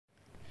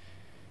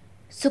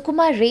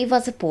Sukumar Ray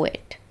was a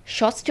poet,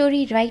 short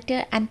story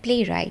writer, and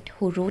playwright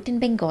who wrote in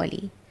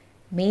Bengali,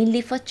 mainly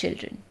for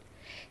children.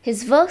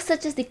 His works,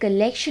 such as the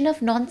collection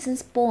of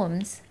nonsense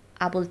poems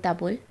Abul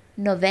Tabul,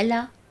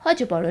 novella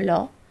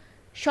Hojoborolo,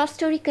 short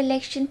story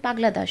collection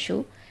Pagla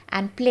Dashu,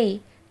 and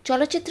play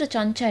Cholachitra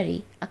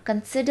Chanchari, are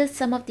considered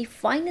some of the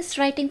finest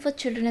writing for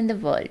children in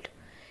the world.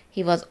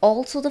 He was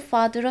also the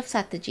father of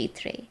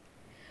Satyajit Ray.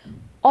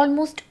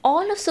 Almost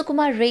all of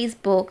Sukumar Ray's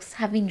books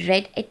have been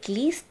read at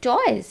least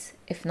twice,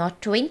 if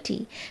not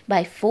 20,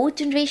 by 4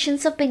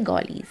 generations of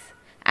Bengalis,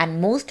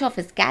 and most of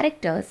his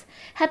characters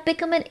have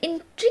become an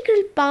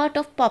integral part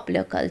of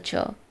popular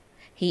culture.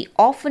 He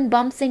often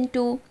bumps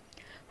into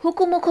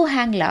Hukumukhu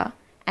Hangla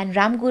and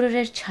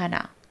Ramgururer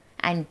Chhana,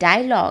 and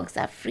dialogues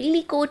are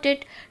freely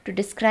quoted to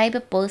describe a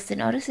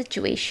person or a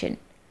situation.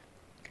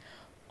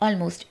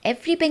 Almost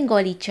every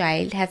Bengali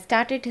child has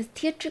started his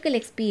theatrical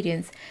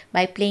experience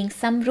by playing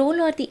some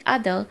role or the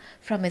other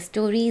from his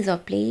stories or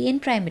play in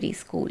primary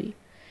school.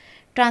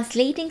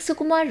 Translating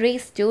Sukumar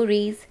Ray's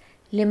stories,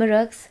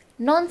 limericks,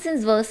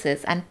 nonsense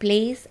verses and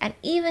plays, and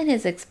even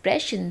his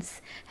expressions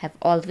have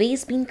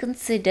always been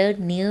considered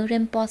near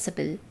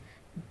impossible.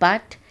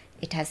 But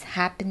it has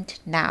happened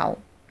now.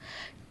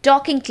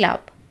 Talking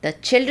Club, the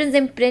children's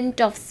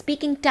imprint of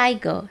Speaking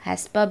Tiger,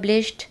 has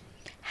published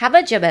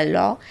Haber Jabber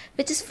Law,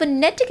 which is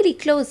phonetically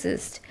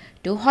closest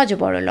to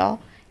Hojoboro Law,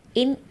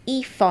 in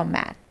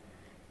e-format,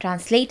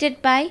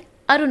 translated by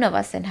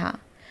Arunava Sinha.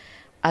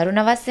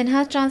 Arunava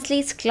Sinha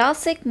translates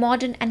classic,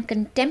 modern and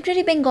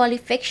contemporary Bengali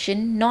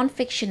fiction,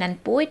 non-fiction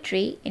and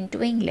poetry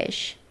into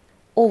English.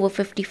 Over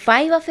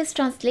 55 of his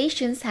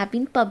translations have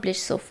been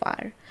published so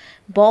far.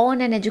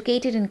 Born and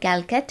educated in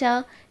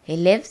Calcutta, he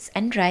lives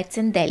and writes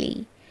in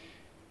Delhi.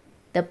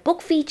 The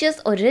book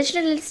features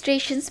original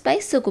illustrations by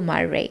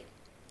Sukumar Ray.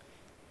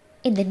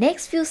 In the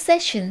next few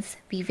sessions,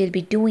 we will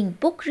be doing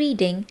book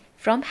reading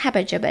from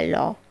Haber Jabber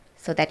Law,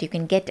 so that you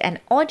can get an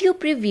audio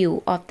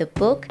preview of the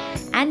book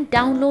and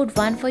download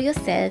one for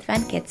yourself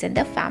and kids in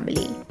the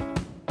family.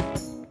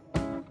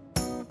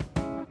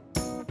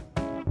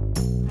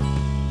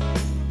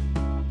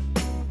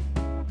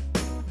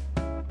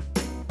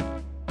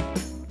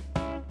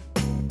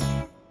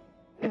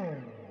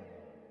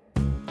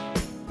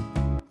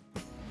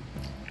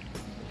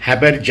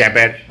 Haber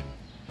Jabber,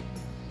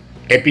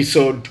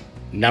 episode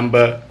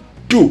number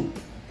 2.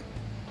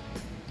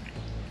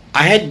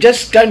 I had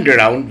just turned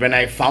around when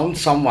I found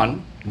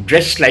someone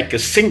dressed like a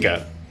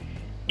singer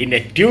in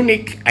a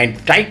tunic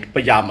and tight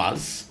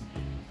pajamas,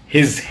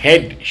 his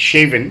head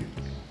shaven,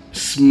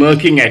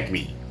 smirking at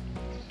me.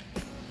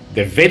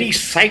 The very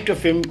sight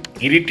of him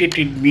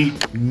irritated me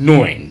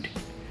no end.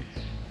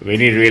 When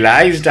he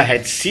realized I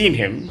had seen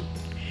him,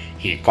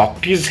 he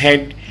cocked his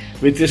head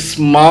with a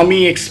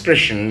smarmy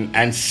expression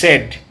and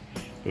said,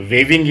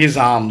 waving his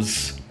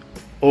arms,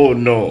 "Oh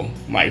no,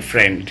 my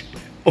friend,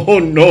 oh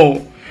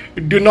no,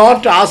 do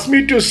not ask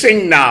me to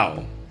sing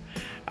now.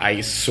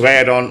 I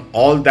swear on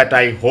all that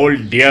I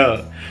hold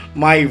dear,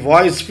 my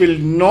voice will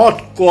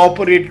not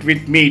cooperate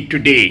with me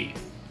today."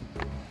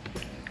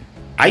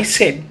 I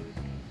said,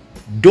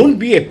 "Don't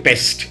be a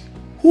pest.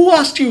 Who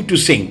asked you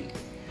to sing?"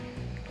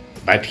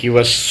 But he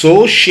was so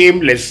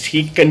shameless,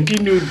 he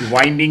continued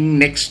whining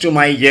next to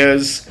my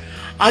ears,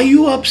 "Are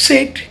you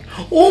upset?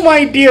 Oh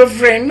my dear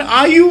friend,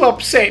 are you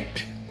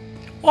upset?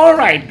 All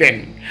right then,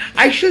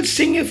 I shall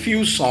sing a few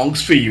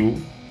songs for you.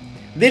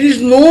 There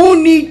is no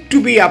need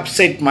to be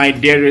upset, my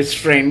dearest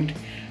friend,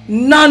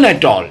 none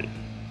at all."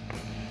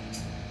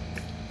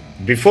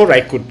 Before I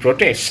could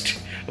protest,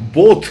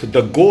 both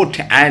the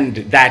goat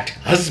and that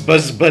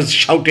huzz-buzz-buzz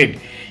shouted,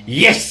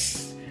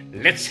 "Yes,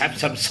 let's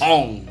have some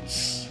songs."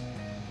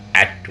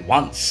 At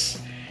once,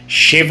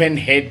 Shaven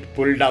Head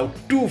pulled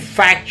out 2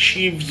 fat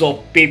sheaves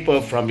of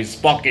paper from his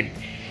pocket,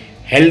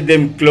 held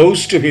them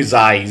close to his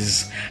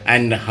eyes,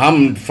 and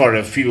hummed for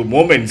a few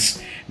moments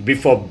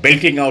before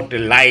belting out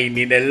a line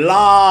in a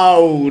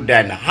loud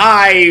and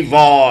high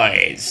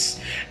voice.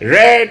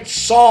 "Red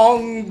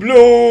song,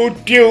 blue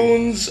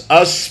tunes,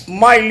 a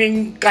smiling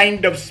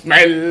kind of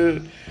smell.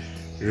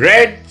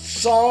 Red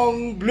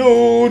song,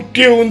 blue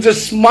tunes, a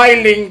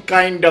smiling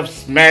kind of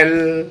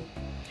smell."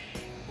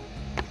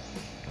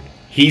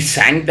 He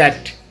sang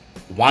that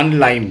one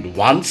line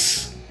once,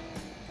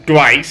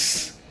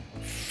 twice,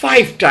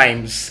 5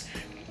 times,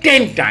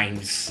 10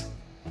 times.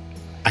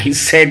 I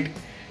said,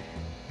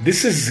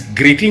 "This is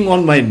grating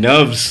on my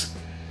nerves.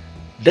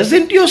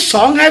 Doesn't your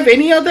song have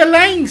any other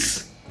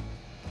lines?"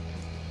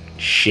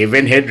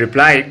 Shaven Head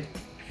replied,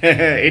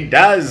 "It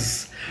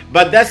does,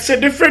 but that's a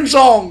different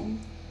song.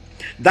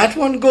 That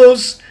one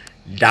goes,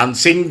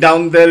 dancing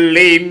down the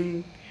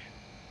lane,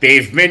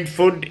 pavement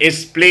foot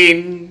is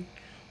plain,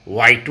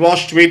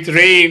 whitewashed with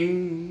rain."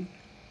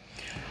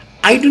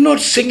 I do not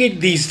sing it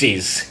these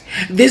days.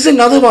 There's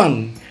another one,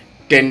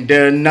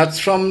 tender nuts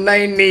from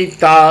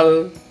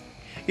Nainital.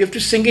 You have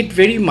to sing it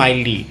very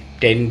mildly.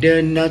 Tender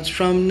nuts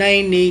from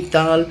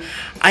Nainital.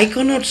 I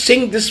cannot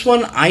sing this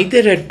one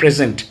either at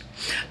present.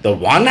 The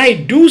one I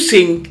do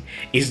sing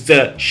is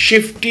the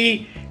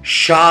Shifty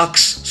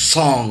Sharks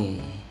song.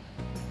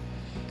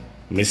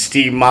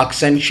 Misty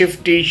mucks and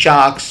shifty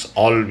sharks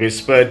all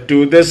whisper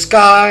to the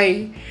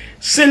sky.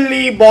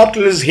 Silly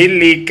bottles,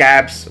 hilly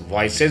caps,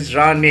 voices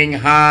running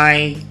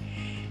high.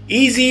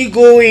 Easy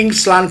going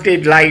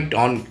slanted light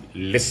on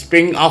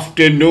lisping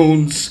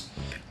afternoons.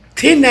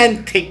 Thin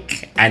and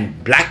thick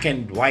and black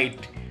and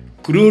white,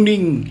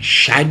 crooning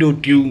shadow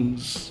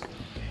tunes.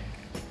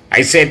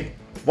 I said,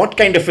 "What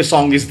kind of a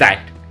song is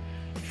that?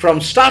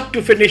 From start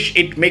to finish,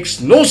 it makes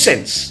no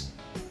sense."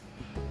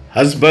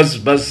 Husbuzz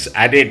Buzz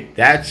added,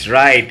 "That's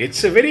right,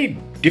 it's a very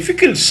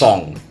difficult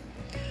song."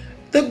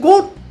 The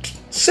goat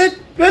said,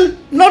 "Well,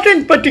 not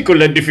in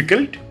particular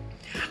difficult.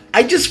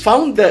 I just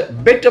found the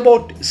bit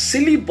about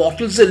silly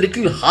bottles a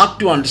little hard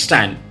to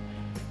understand,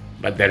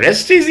 but the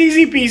rest is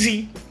easy peasy."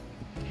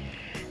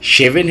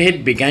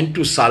 Shavenhead began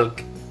to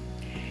sulk.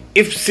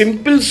 "If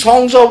simple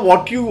songs are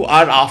what you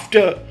are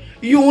after,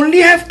 you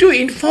only have to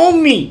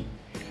inform me.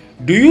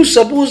 Do you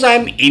suppose I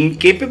am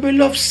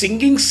incapable of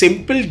singing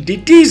simple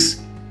ditties?"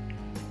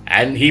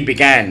 And he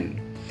began.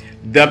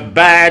 The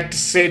bat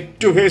said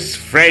to his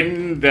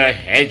friend the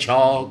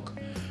hedgehog,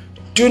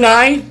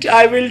 "Tonight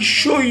I will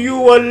show you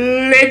a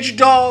ledge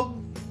dog."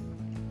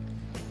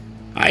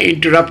 I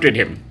interrupted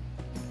him.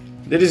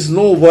 "There is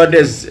no word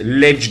as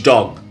ledge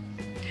dog."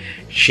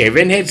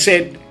 Shavenhead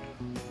said,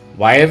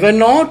 "Why ever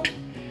not?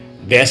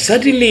 There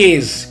certainly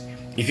is.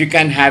 If you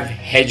can have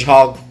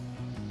hedgehog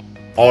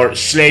or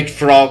sled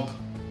frog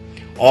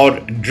or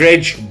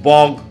dredge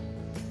bog,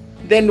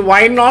 then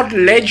why not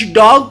ledge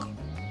dog?"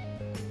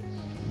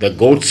 The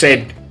goat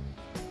said,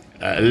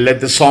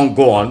 "Let the song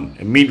go on.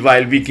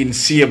 Meanwhile, we can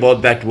see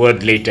about that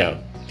word later."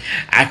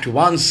 At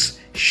once,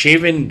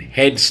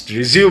 Shavenhead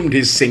resumed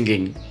his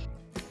singing.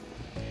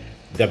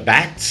 The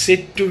bat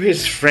said to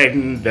his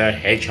friend the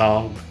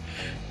hedgehog,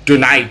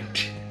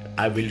 "Tonight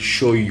I will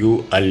show you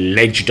a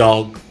ledge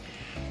dog.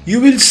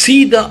 You will see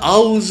the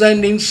owls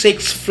and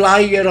insects fly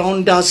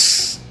around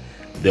us.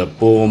 The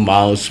poor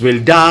mouse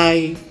will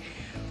die.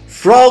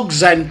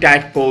 Frogs and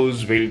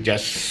tadpoles will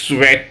just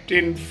sweat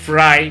in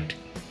fright,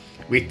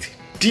 with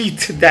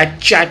teeth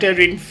that chatter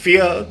in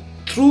fear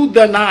through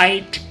the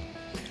night.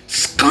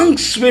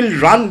 Skunks will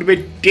run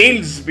with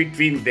tails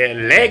between their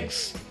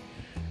legs,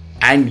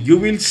 and you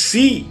will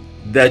see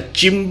the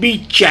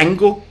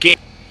Chimbi-Chango cave."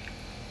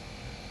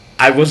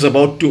 I was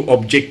about to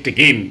object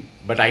again,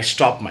 but I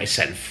stopped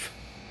myself.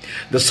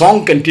 The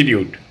song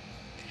continued.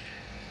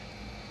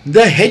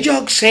 The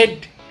hedgehog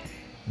said,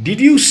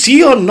 "Did you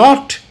see or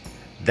not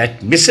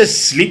that missus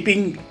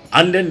sleeping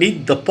underneath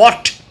the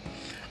pot?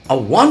 A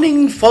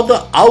warning for the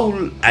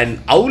owl and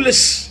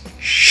owless.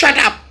 Shut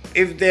up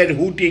if their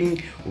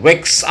hooting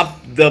wakes up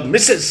the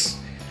missus.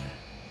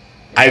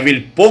 I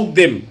will poke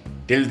them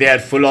till they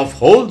are full of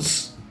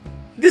holes.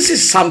 This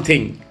is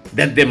something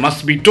that they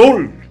must be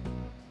told."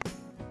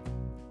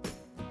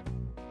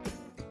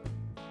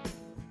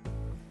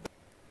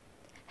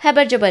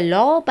 Habar Jabbar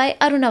Law by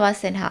Arunava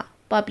Sinha,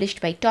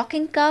 published by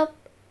Talking Cup,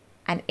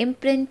 an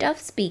imprint of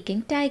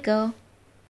Speaking Tiger.